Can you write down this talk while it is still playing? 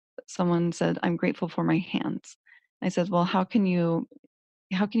someone said, "I'm grateful for my hands." I said, "Well, how can you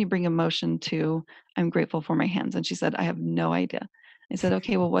bring emotion to I'm grateful for my hands?" And she said, "I have no idea." I said,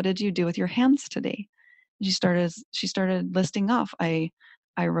 "Okay, well, what did you do with your hands today?" She started listing off. I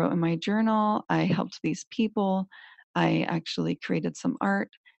wrote in my journal, I helped these people, I actually created some art.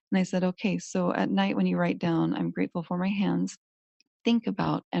 And I said, "Okay, so at night when you write down I'm grateful for my hands, think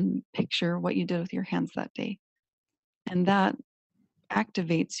about and picture what you did with your hands that day." And that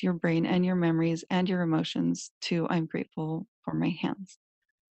activates your brain and your memories and your emotions to I'm grateful for my hands.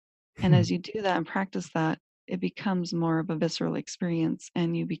 And as you do that and practice that, it becomes more of a visceral experience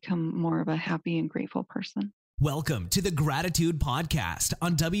and you become more of a happy and grateful person. Welcome to the Gratitude Podcast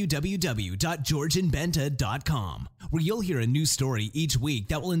on www.georgianbenta.com, where you'll hear a new story each week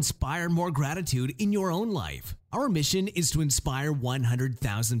that will inspire more gratitude in your own life. Our mission is to inspire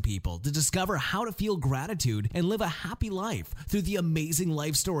 100,000 people to discover how to feel gratitude and live a happy life through the amazing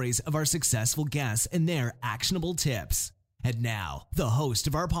life stories of our successful guests and their actionable tips. And now, the host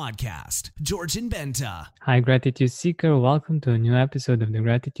of our podcast, Georgian Benta. Hi, Gratitude Seeker. Welcome to a new episode of the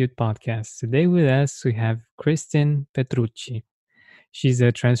Gratitude Podcast. Today with us, we have Kristin Petrucci. She's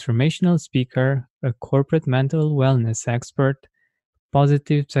a transformational speaker, a corporate mental wellness expert,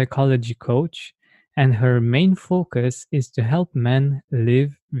 positive psychology coach, and her main focus is to help men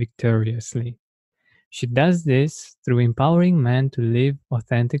live victoriously. She does this through empowering men to live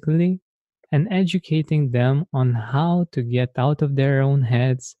authentically and educating them on how to get out of their own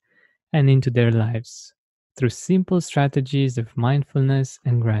heads and into their lives through simple strategies of mindfulness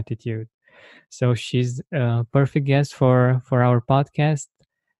and gratitude. So she's a perfect guest for our podcast,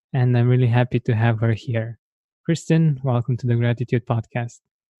 and I'm really happy to have her here. Kristin, welcome to the Gratitude Podcast.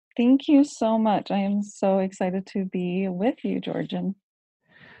 Thank you so much. I am so excited to be with you, Georgian.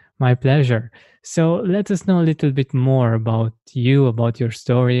 My pleasure. So let us know a little bit more about you, about your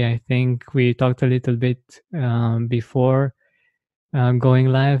story. I think we talked a little bit before going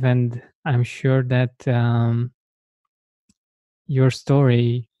live, and I'm sure that your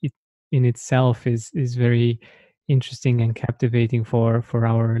story in itself is very interesting and captivating for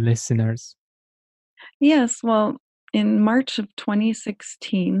our listeners. Yes, well, in March of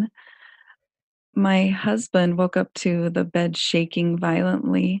 2016, my husband woke up to the bed shaking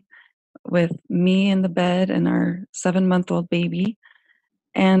violently with me in the bed and our 7-month-old baby.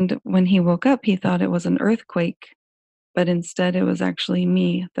 And when he woke up, he thought it was an earthquake, but instead it was actually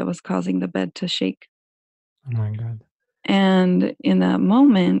me that was causing the bed to shake. Oh my God. And in that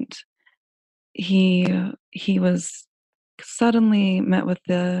moment, he was suddenly met with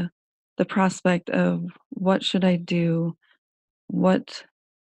the prospect of what should I do? What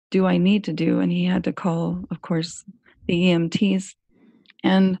do I need to do? And he had to call, of course, the EMTs.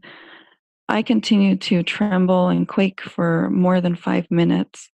 And I continued to tremble and quake for more than 5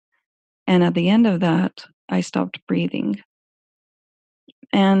 minutes. And at the end of that, I stopped breathing.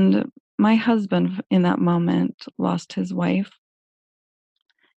 And my husband in that moment lost his wife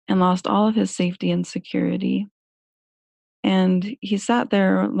and lost all of his safety and security. And he sat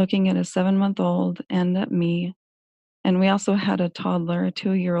there looking at a 7-month-old and at me. And we also had a toddler, a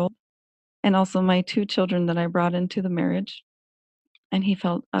 2-year-old, and also my 2 children that I brought into the marriage. And he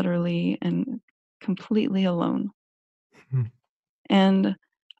felt utterly and completely alone. Hmm. And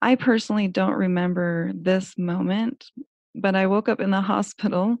I personally don't remember this moment, but I woke up in the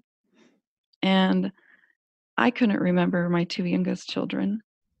hospital and I couldn't remember my 2 youngest children.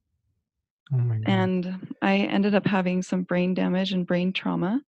 Oh my God. And I ended up having some brain damage and brain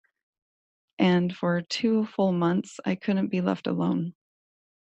trauma. And for 2 full months, I couldn't be left alone.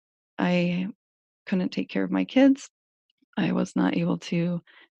 I couldn't take care of my kids. I was not able to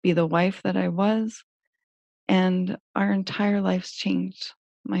be the wife that I was. And our entire lives changed.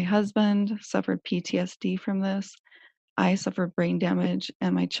 My husband suffered PTSD from this. I suffered brain damage,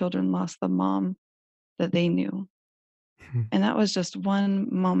 and my children lost the mom that they knew. And that was just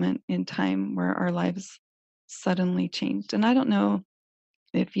one moment in time where our lives suddenly changed. And I don't know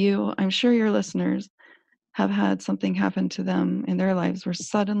if I'm sure your listeners have had something happen to them in their lives where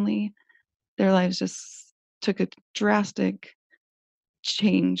suddenly their lives just took a drastic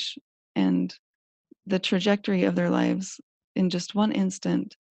change, and the trajectory of their lives in just one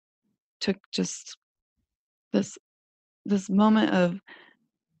instant took just this moment of,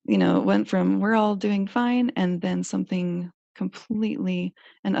 it went from we're all doing fine, and then something completely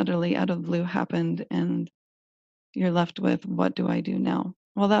and utterly out of the blue happened, and you're left with, what do I do now?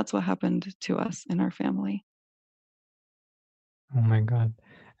 Well, that's what happened to us in our family. Oh my God.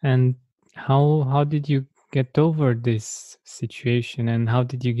 And how did you get over this situation, and how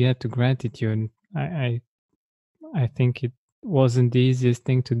did you get to gratitude? I think wasn't the easiest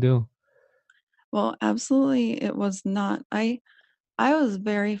thing to do. Well, absolutely, it was not. I was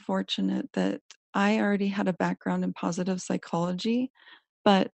very fortunate that I already had a background in positive psychology,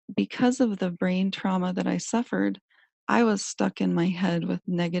 but because of the brain trauma that I suffered, I was stuck in my head with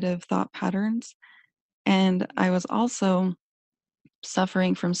negative thought patterns. And I was also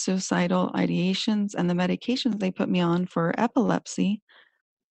suffering from suicidal ideations, and the medications they put me on for epilepsy.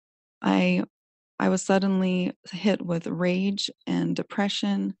 I I was suddenly hit with rage and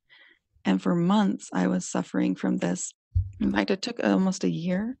depression, and for months I was suffering from this. In fact, it took almost a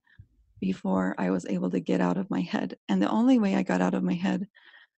year before I was able to get out of my head. And the only way I got out of my head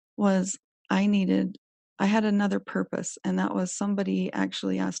was I needed I had another purpose, and that was somebody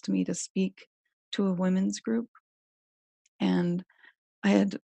actually asked me to speak to a women's group, and I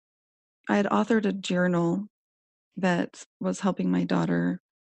had I had authored a journal that was helping my daughter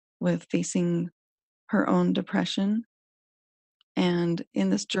with facing her own depression. And in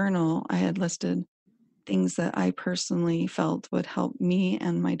this journal, I had listed things that I personally felt would help me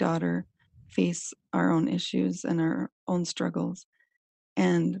and my daughter face our own issues and our own struggles.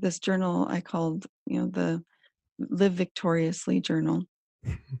 And this journal I called, the Live Victoriously journal.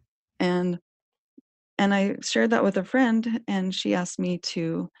 And and I shared that with a friend, and she asked me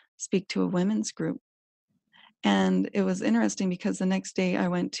to speak to a women's group. And it was interesting because the next day I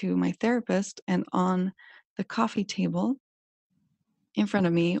went to my therapist, and on the coffee table in front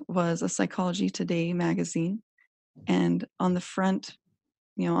of me was a Psychology Today magazine. And on the front,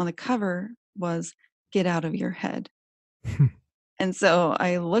 on the cover was "Get Out of Your Head." And so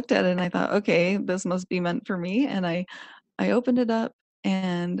I looked at it and I thought, okay, this must be meant for me. And I opened it up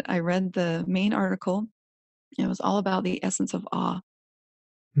and I read the main article. It was all about the essence of awe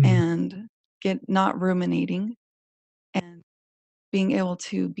Mm. and get not ruminating and being able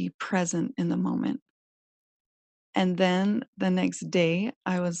to be present in the moment. And then the next day,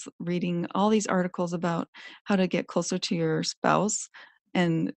 I was reading all these articles about how to get closer to your spouse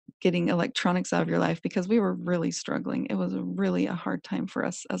and getting electronics out of your life because we were really struggling. It was really a hard time for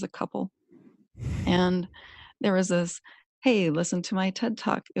us as a couple. And there was this, hey, listen to my TED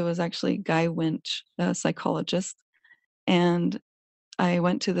Talk. It was actually Guy Winch, a psychologist. And I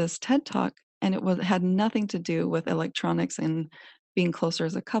went to this TED Talk, and it had nothing to do with electronics and being closer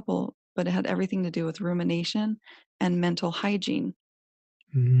as a couple, but it had everything to do with rumination and mental hygiene.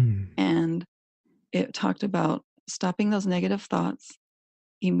 Mm. And it talked about stopping those negative thoughts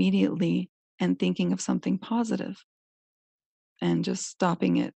immediately and thinking of something positive and just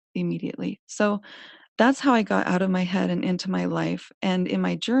stopping it immediately. So that's how I got out of my head and into my life. And in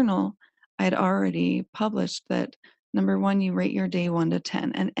my journal, I had already published that number one, you rate your day 1 to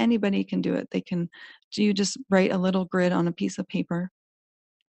 10, and anybody can do it. You just write a little grid on a piece of paper.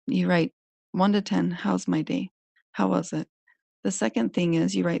 You write 1 to 10, how's my day? How was it? The second thing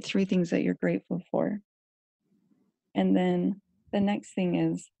is you write 3 things that you're grateful for. And then the next thing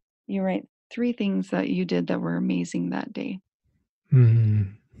is you write 3 things that you did that were amazing that day.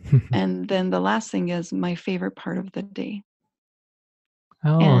 Mm. And then the last thing is my favorite part of the day.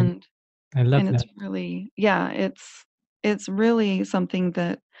 Oh, And I love and it's that. really, yeah, it's really something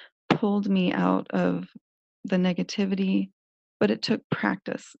that pulled me out of the negativity, but it took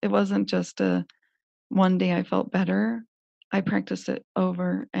practice. It wasn't just a one day I felt better. I practiced it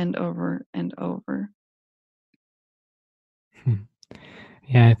over and over and over.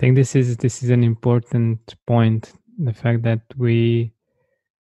 Yeah, I think this is an important point. The fact that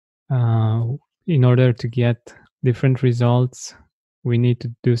uh, in order to get different results, we need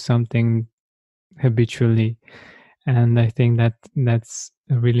to do something habitually, and I think that that's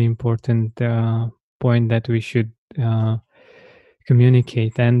a really important point that we should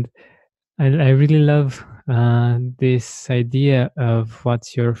communicate. And I really love this idea of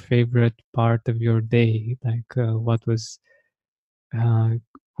what's your favorite part of your day, like uh,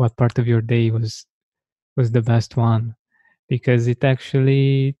 what part of your day was the best one, because it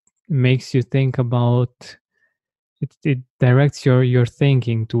actually makes you think about it directs your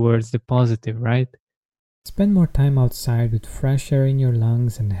thinking towards the positive, right? Spend more time outside with fresh air in your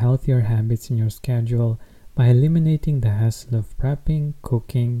lungs and healthier habits in your schedule by eliminating the hassle of prepping,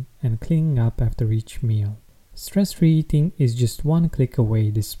 cooking, and cleaning up after each meal. Stress-free eating is just one click away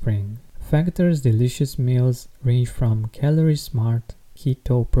this spring. Factor's delicious meals range from Calorie Smart,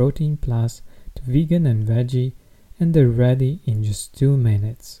 Keto, Protein Plus to vegan and veggie, and they're ready in just 2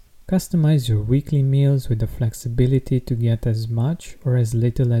 minutes. Customize your weekly meals with the flexibility to get as much or as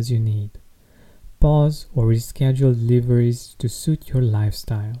little as you need. Pause or reschedule deliveries to suit your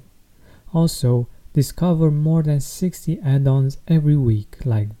lifestyle. Also, discover more than 60 add-ons every week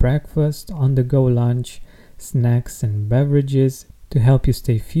like breakfast, on-the-go lunch, snacks, and beverages to help you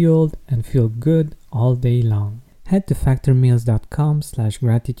stay fueled and feel good all day long. Head to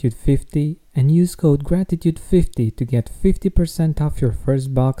factormeals.com/gratitude50 and use code gratitude50 to get 50% off your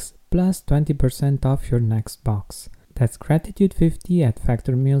first box plus 20% off your next box. That's gratitude50 at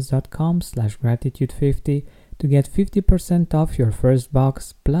factormeals.com/gratitude50 to get 50% off your first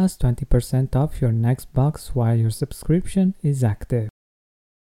box plus 20% off your next box while your subscription is active.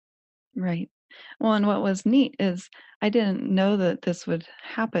 Right. Well, and what was neat is I didn't know that this would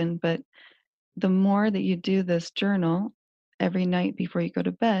happen, but the more that you do this journal every night before you go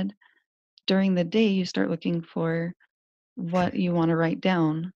to bed, during the day, you start looking for what you want to write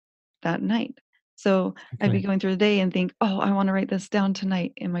down that night. So I'd be Exactly. going through the day and think, oh, I want to write this down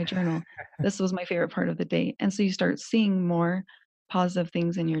tonight in my journal. This was my favorite part of the day. And so you start seeing more positive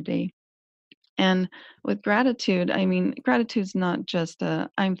things in your day. And with gratitude, I mean, gratitude's not just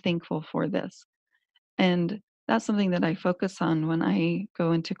I'm thankful for this. And that's something that I focus on when I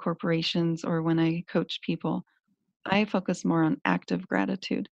go into corporations or when I coach people. I focus more on active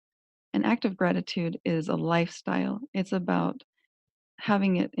gratitude. And active gratitude is a lifestyle. It's about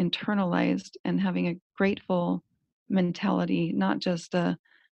having it internalized and having a grateful mentality, not just I'm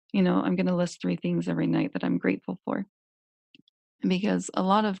going to list 3 things every night that I'm grateful for. Because a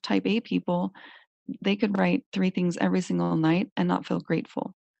lot of type A people, they could write 3 things every single night and not feel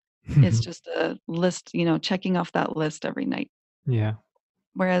grateful. It's just a list, checking off that list every night. Yeah.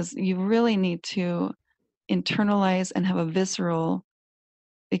 Whereas you really need to internalize and have a visceral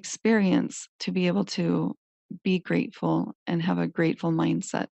experience to be able to be grateful and have a grateful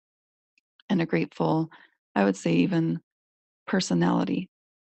mindset and a grateful, I would say, even personality.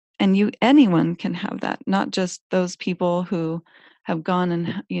 And anyone can have that, not just those people who have gone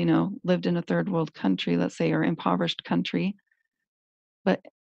and, lived in a third world country, let's say, or impoverished country, but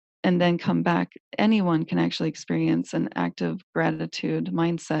and then come back. Anyone can actually experience an active gratitude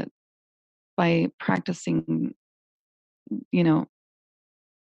mindset by practicing, you know,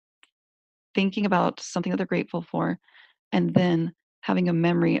 thinking about something that they're grateful for and then having a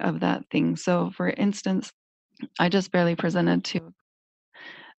memory of that thing. So, for instance, I just barely presented to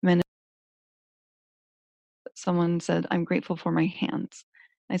men. Someone said, "I'm grateful for my hands."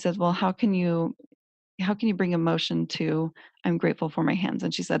 I said, "Well, how can you bring emotion to I'm grateful for my hands?"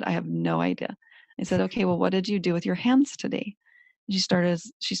 And she said, "I have no idea." I said, "Okay, well, what did you do with your hands today?" She started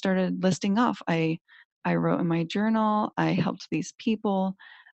listing off. I wrote in my journal, I helped these people,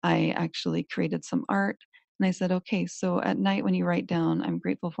 I actually created some art. And I said, "Okay, so at night when you write down I'm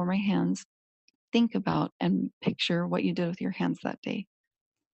grateful for my hands, think about and picture what you did with your hands that day."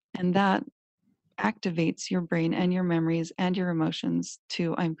 And that activates your brain and your memories and your emotions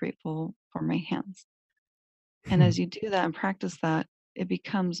to I'm grateful for my hands. And as you do that and practice that, it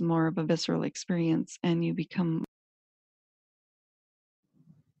becomes more of a visceral experience and you become.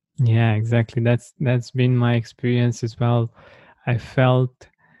 Yeah, exactly. That's been my experience as well. I felt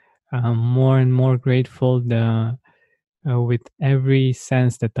more and more grateful with every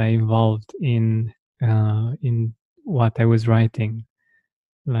sense that I involved in what I was writing.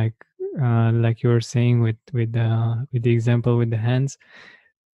 Like like you were saying with the example with the hands,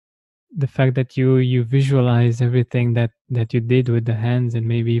 the fact that you visualize everything that you did with the hands and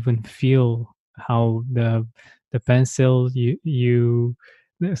maybe even feel how the pencil the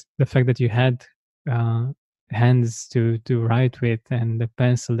fact that you had uh, hands to write with and the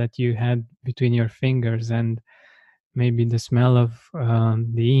pencil that you had between your fingers and maybe the smell of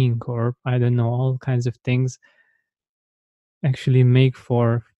the ink or I don't know all kinds of things actually make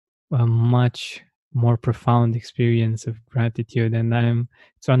for a much more profound experience of gratitude. And I'm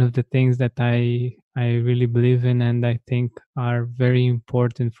it's one of the things that I really believe in and I think are very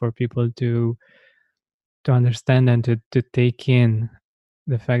important for people to understand and to take in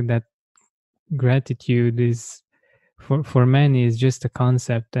the fact that gratitude is for many is just a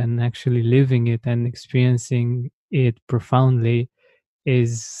concept and actually living it and experiencing it profoundly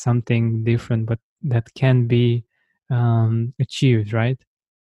is something different but that can be achieved, right?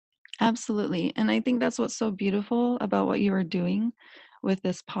 Absolutely. And I think that's what's so beautiful about what you are doing with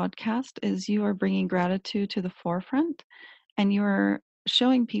this podcast is you are bringing gratitude to the forefront and you are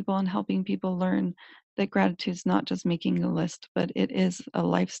showing people and helping people learn that gratitude is not just making a list, but it is a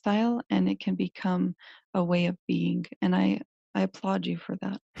lifestyle and it can become a way of being. And I applaud you for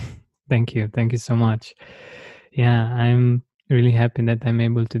that. Thank you so much. Yeah, I'm really happy that I'm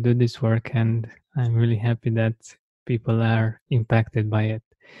able to do this work and I'm really happy that people are impacted by it.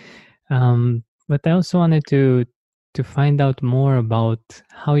 But I also wanted to find out more about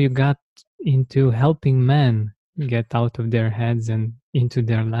how you got into helping men get out of their heads and into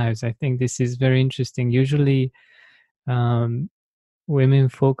their lives. I think this is very interesting. Usually, um, women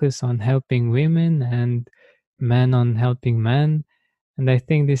focus on helping women and men on helping men, and I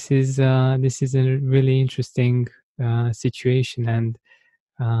think this is a really interesting situation, and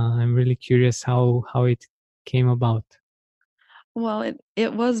I'm really curious how it came about. Well,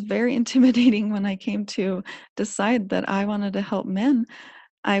 it was very intimidating when I came to decide that I wanted to help men.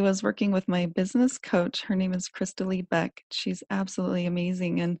 I was working with my business coach. Her name is Kristin Beck. She's absolutely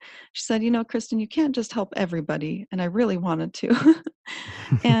amazing. And she said, Kristin, you can't just help everybody. And I really wanted to.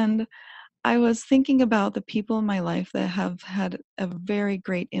 And I was thinking about the people in my life that have had a very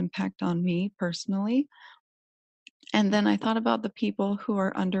great impact on me personally. And then I thought about the people who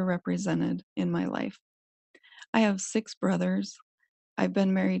are underrepresented in my life. I have 6 brothers. I've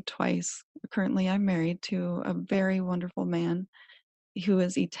been married twice. Currently, I'm married to a very wonderful man who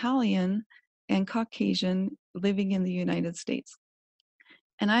is Italian and Caucasian living in the United States.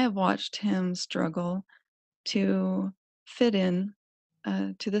 And I have watched him struggle to fit in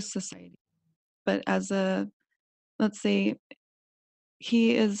to this society. But let's say,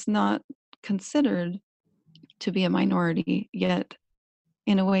 he is not considered to be a minority, yet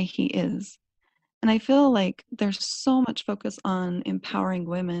in a way he is. And I feel like there's so much focus on empowering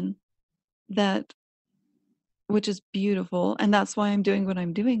women, that which is beautiful. And that's why I'm doing what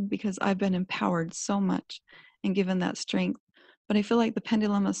I'm doing, because I've been empowered so much and given that strength. But I feel like the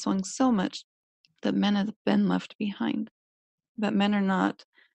pendulum has swung so much that men have been left behind, that men are not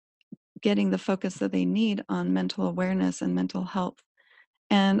getting the focus that they need on mental awareness and mental health.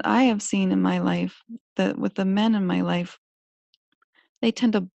 And I have seen in my life that with the men in my life, they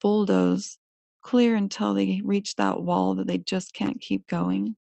tend to bulldoze clear until they reach that wall that they just can't keep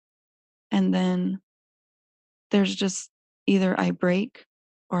going. And then there's just either I break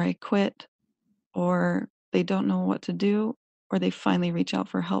or I quit, or they don't know what to do, or they finally reach out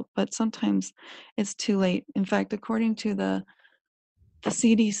for help. But sometimes it's too late. In fact, according to the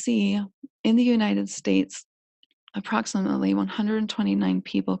CDC in the United States, approximately 129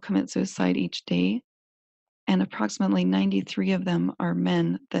 people commit suicide each day, and approximately 93 of them are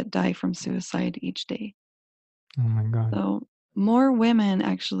men that die from suicide each day. Oh my God. So more women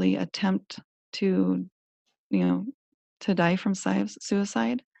actually attempt to, to die from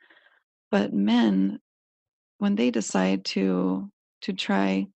suicide, but men, when they decide to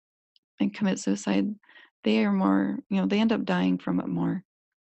try and commit suicide, they are more, they end up dying from it more.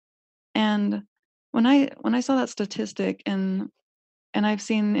 And when I saw that statistic, and I've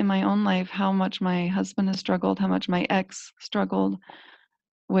seen in my own life how much my husband has struggled, how much my ex struggled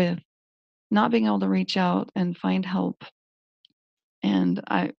with not being able to reach out and find help. And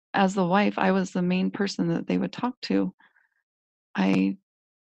as the wife, I was the main person that they would talk to. I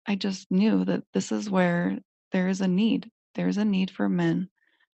I just knew that this is where there is a need. There is a need for men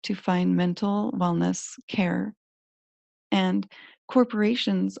to find mental wellness care. And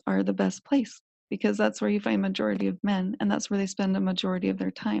corporations are the best place, because that's where you find majority of men, and that's where they spend a majority of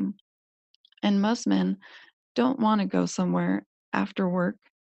their time. And most men don't want to go somewhere after work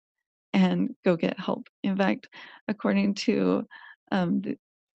and go get help. In fact, according to um, the,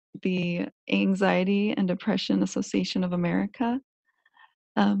 the Anxiety and Depression Association of America,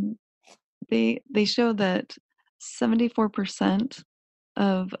 um, they show that 74%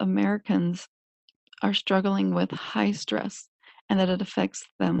 of Americans are struggling with high stress, and that it affects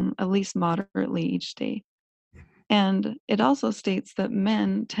them at least moderately each day. And it also states that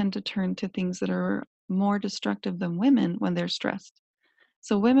men tend to turn to things that are more destructive than women when they're stressed.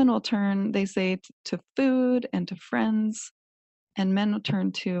 So women will turn, they say, to food and to friends, and men will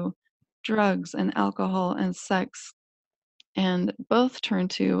turn to drugs and alcohol and sex, and both turn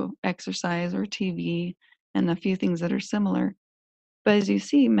to exercise or TV and a few things that are similar. But as you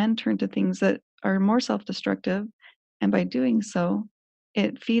see, men turn to things that are more self-destructive, and by doing so,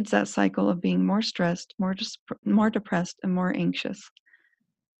 it feeds that cycle of being more stressed, more depressed, and more anxious.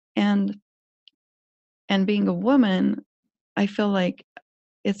 And being a woman, I feel like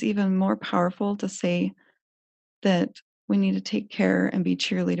it's even more powerful to say that we need to take care and be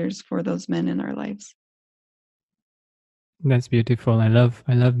cheerleaders for those men in our lives. That's beautiful. I love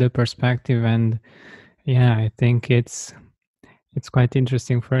the perspective, and yeah, I think it's quite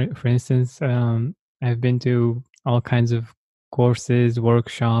interesting. For instance, I've been to all kinds of courses,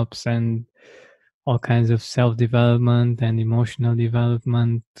 workshops, and all kinds of self development and emotional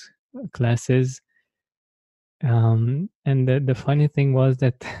development classes. And the funny thing was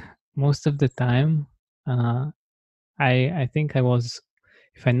that most of the time, uh, I think I was,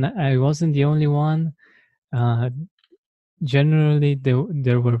 if I wasn't the only one. Uh, Generally,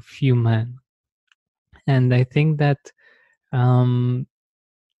 there were few men, And I think that um,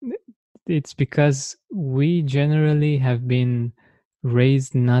 it's because we generally have been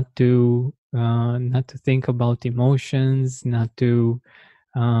raised not to think about emotions, not to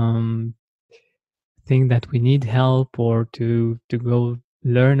um, think that we need help, or to go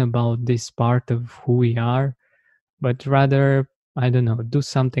learn about this part of who we are, but rather, I don't know, do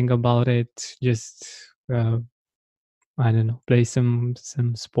something about it. Just I don't know, play some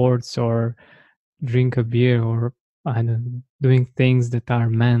sports, or drink a beer, or I don't know, doing things that are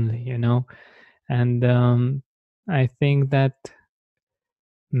manly. And I think that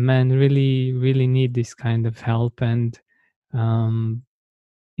men really need this kind of help. And um,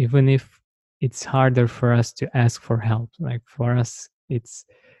 even if it's harder for us to ask for help, like for us, it's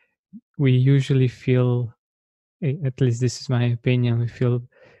we usually feel, at least this is my opinion, we feel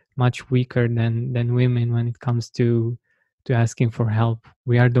much weaker than women when it comes to asking for help.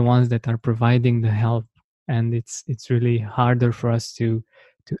 We are the ones that are providing the help, and it's really harder for us to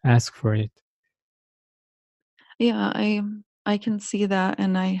ask for it. Yeah, I can see that,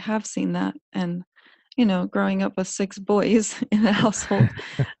 and I have seen that, and, growing up with 6 boys in a household,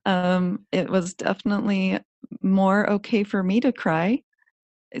 it was definitely more okay for me to cry,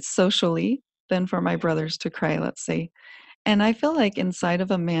 socially, than for my brothers to cry, let's say. And I feel like inside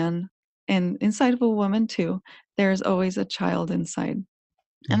of a man, and inside of a woman too, there's always a child inside.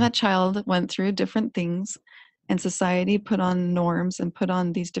 And Mhm. that child went through different things, and society put on norms and put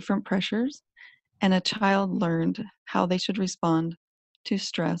on these different pressures. And a child learned how they should respond to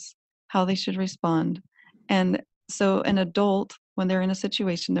stress, how they should respond. And so, an adult, when they're in a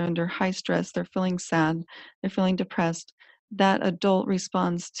situation, they're under high stress, they're feeling sad, they're feeling depressed, that adult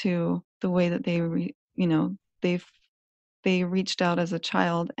responds to the way that they've they reached out as a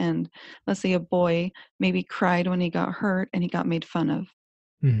child. And let's say a boy maybe cried when he got hurt and he got made fun of.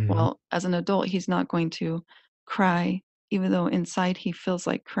 Mhm. Well, as an adult, he's not going to cry, even though inside he feels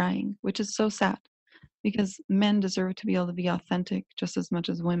like crying, which is so sad, because men deserve to be able to be authentic just as much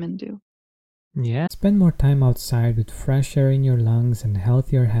as women do. Yeah. Spend more time outside with fresh air in your lungs and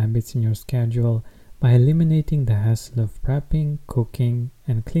healthier habits in your schedule by eliminating the hassle of prepping, cooking,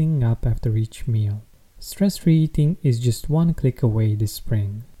 and cleaning up after each meal. Stress-free eating is just one click away this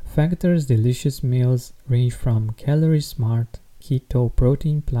spring. Factor's delicious meals range from Calorie Smart, Keto,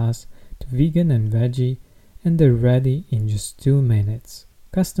 Protein Plus to vegan and veggie, and they're ready in just 2 minutes.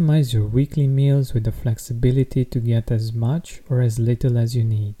 Customize your weekly meals with the flexibility to get as much or as little as you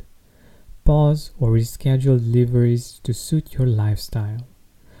need. Pause or reschedule deliveries to suit your lifestyle.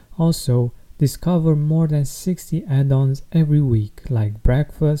 Also, discover more than 60 add-ons every week, like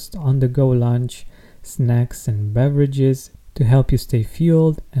breakfast, on-the-go lunch, snacks, and beverages to help you stay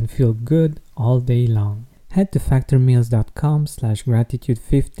fueled and feel good all day long. Head to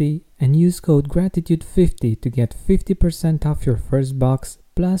factormeals.com/gratitude50 and use code gratitude50 to get 50% off your first box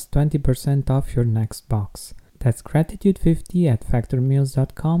plus 20% off your next box. That's gratitude50 at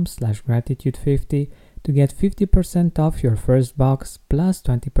factormeals.com/gratitude50 to get 50% off your first box plus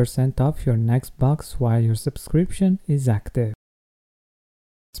 20% off your next box while your subscription is active.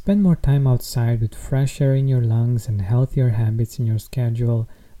 Spend more time outside with fresh air in your lungs and healthier habits in your schedule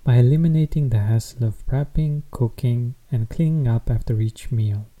by eliminating the hassle of prepping, cooking, and cleaning up after each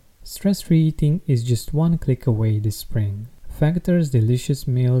meal. Stress-free eating is just one click away this spring. Factor's delicious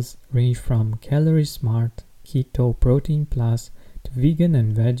meals range from Calorie Smart, Keto, Protein Plus to vegan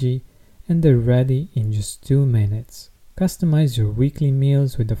and veggie, and they're ready in just 2 minutes. Customize your weekly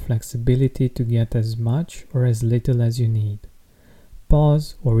meals with the flexibility to get as much or as little as you need.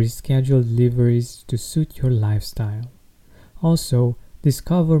 Pause or reschedule deliveries to suit your lifestyle. Also,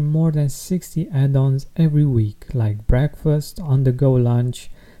 discover more than 60 add-ons every week, like breakfast, on-the-go lunch,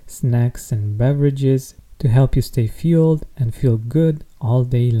 snacks, and beverages to help you stay fueled and feel good all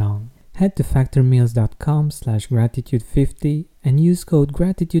day long. Head to factormeals.com/gratitude50 and use code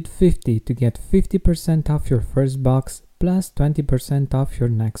gratitude50 to get 50% off your first box plus 20% off your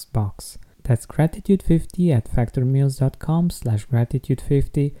next box. That's gratitude50 at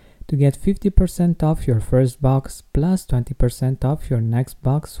factormeals.com/gratitude50 to get 50% off your first box plus 20% off your next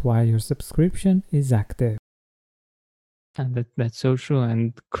box while your subscription is active. And that's so true.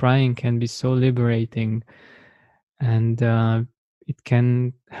 And crying can be so liberating, and it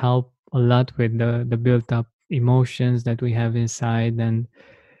can help a lot with the built up emotions that we have inside. And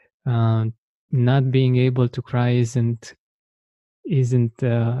uh, not being able to cry isn't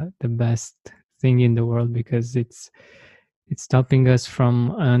the best thing in the world, because it's stopping us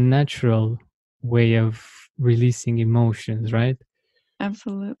from a natural way of releasing emotions, right?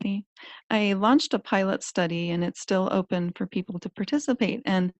 Absolutely. I launched a pilot study, and it's still open for people to participate.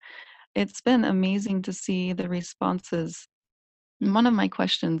 And it's been amazing to see the responses. And one of my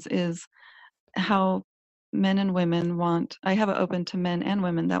questions is how men and women want, I have it open to men and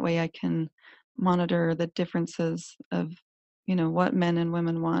women. That way I can monitor the differences of, what men and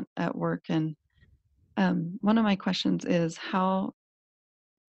women want at work. And one of my questions is how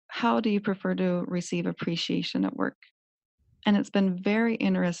do you prefer to receive appreciation at work? And it's been very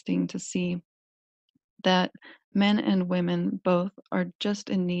interesting to see that men and women both are just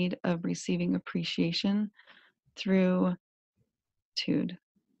in need of receiving appreciation through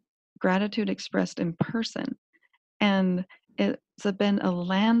gratitude expressed in person. And it's been a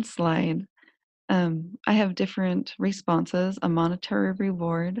landslide. I have different responses: a monetary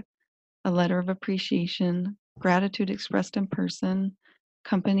reward, a letter of appreciation, gratitude expressed in person,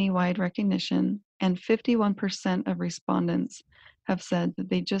 company-wide recognition, and 51% of respondents have said that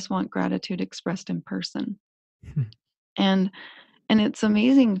they just want gratitude expressed in person. And it's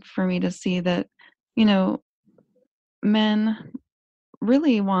amazing for me to see that, men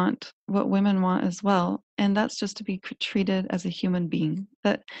really want what women want as well, and that's just to be treated as a human being.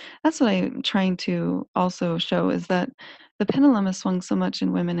 That's what I'm trying to also show, is that the pendulum has swung so much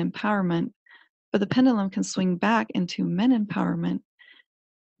in women empowerment, but the pendulum can swing back into men empowerment,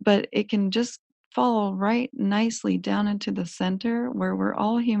 but it can just fall right nicely down into the center where we're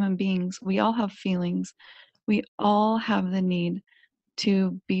all human beings. We all have feelings. We all have the need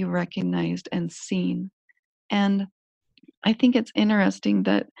to be recognized and seen. And I think it's interesting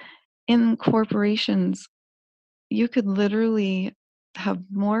that in corporations, you could literally have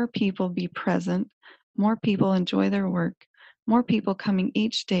more people be present, more people enjoy their work, more people coming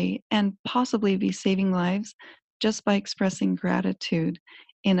each day, and possibly be saving lives just by expressing gratitude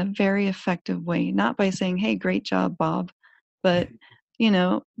in a very effective way. Not by saying, "Hey, great job, Bob," but,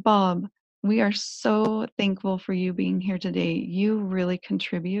 "Bob, we are so thankful for you being here today. You really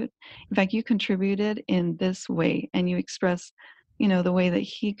contribute. In fact, you contributed in this way," and you express, the way that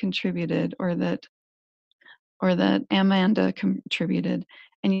he contributed, or that Amanda contributed,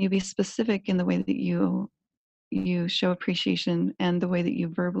 and you be specific in the way that you show appreciation, and the way that you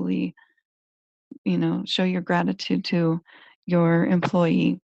verbally, show your gratitude to your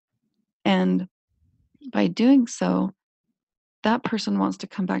employee. And by doing so, that person wants to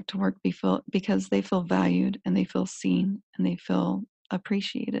come back to work because they feel valued, and they feel seen, and they feel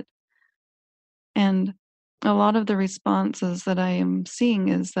appreciated. And a lot of the responses that I am seeing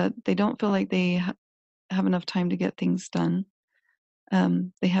is that they don't feel like they have enough time to get things done.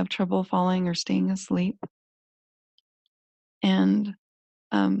 They have trouble falling or staying asleep. And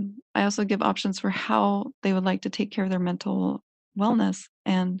I also give options for how they would like to take care of their mental wellness.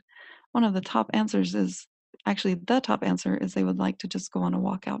 And one of the top answers is, actually, the top answer is, they would like to just go on a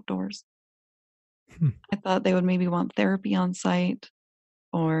walk outdoors. I thought they would maybe want therapy on site,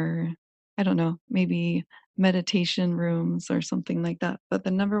 or I don't know, maybe meditation rooms or something like that. But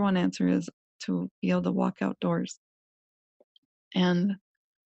the number one answer is to be able to walk outdoors. And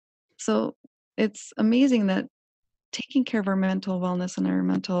so it's amazing that taking care of our mental wellness and our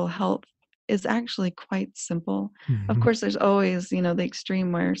mental health is actually quite simple. Of Mhm. course, there's always, the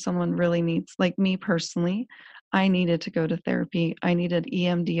extreme where someone really needs, like me personally, I needed to go to therapy. I needed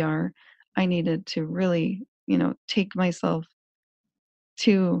EMDR. I needed to really, take myself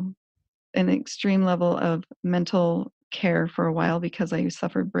to an extreme level of mental care for a while, because I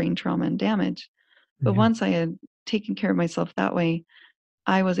suffered brain trauma and damage. But Yeah. once I had taken care of myself that way,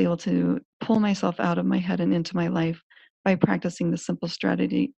 I was able to pull myself out of my head and into my life by practicing the simple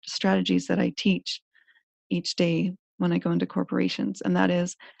strategies that I teach each day when I go into corporations, and that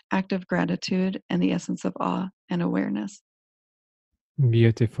is active gratitude and the essence of awe and awareness.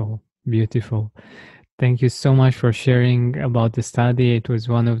 Beautiful, beautiful. Thank you so much for sharing about the study. It was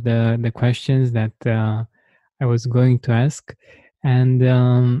one of the questions that I was going to ask.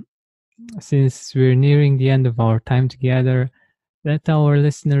 And since we're nearing the end of our time together, let our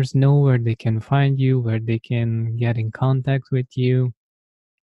listeners know where they can find you, where they can get in contact with you.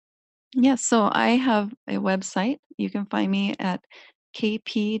 Yes, so I have a website. You can find me at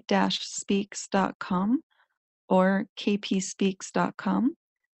kp-speaks.com or kpspeaks.com.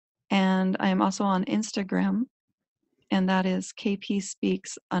 And I am also on Instagram, and that is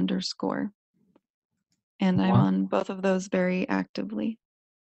kpspeaks_. And I'm Wo- on both of those very actively.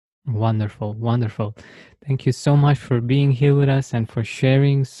 Wonderful, wonderful. Thank you so much for being here with us and for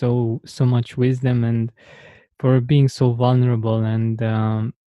sharing so much wisdom, and for being so vulnerable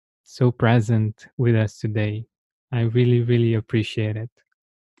and so present with us today. I really, really appreciate it.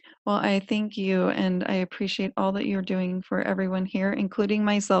 Well, I thank you, and I appreciate all that you're doing for everyone here, including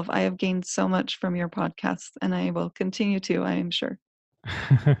myself. I have gained so much from your podcast, and I will continue to, I am sure.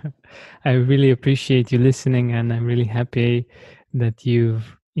 I really appreciate you listening, and I'm really happy that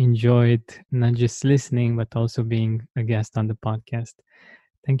you've enjoyed not just listening, but also being a guest on the podcast.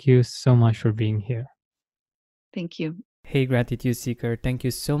 Thank you so much for being here. Thank you. Hey, Gratitude Seeker, thank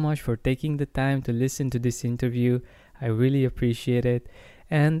you so much for taking the time to listen to this interview. I really appreciate it.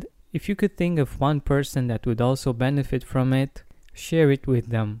 And if you could think of one person that would also benefit from it, share it with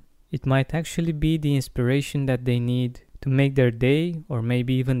them. It might actually be the inspiration that they need to make their day or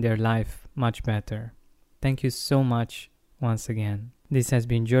maybe even their life much better. Thank you so much once again. This has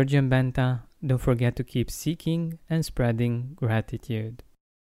been Georgian Benta. Don't forget to keep seeking and spreading gratitude.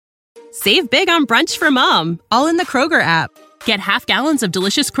 Save big on brunch for mom, all in the Kroger app. Get half gallons of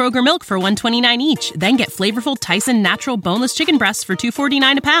delicious Kroger milk for $1.29 each. Then get flavorful Tyson natural boneless chicken breasts for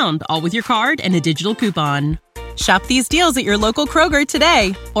 $2.49 a pound, all with your card and a digital coupon. Shop these deals at your local Kroger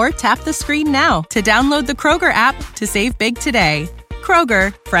today, or tap the screen now to download the Kroger app to save big today.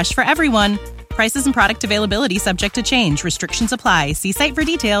 Kroger, fresh for everyone. Prices and product availability subject to change. Restrictions apply. See site for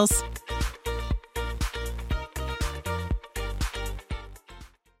details.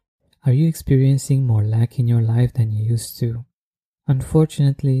 Are you experiencing more lack in your life than you used to?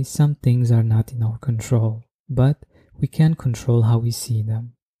 Unfortunately, some things are not in our control, but we can control how we see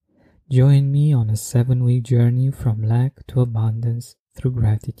them. Join me on a 7-week journey from lack to abundance through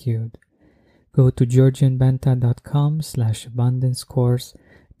gratitude. Go to georgianbenta.com/abundance course.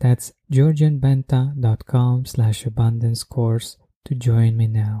 That's georgianbenta.com/abundance course to join me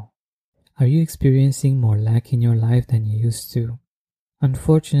now. Are you experiencing more lack in your life than you used to?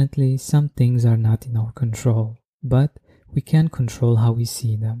 Unfortunately, some things are not in our control, but we can control how we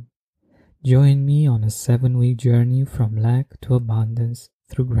see them. Join me on a 7-week journey from lack to abundance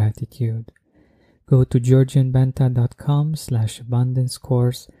through gratitude. Go to georgianbenta.com/abundance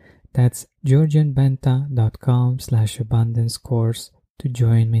course. That's georgianbenta.com/abundance course to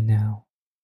join me now.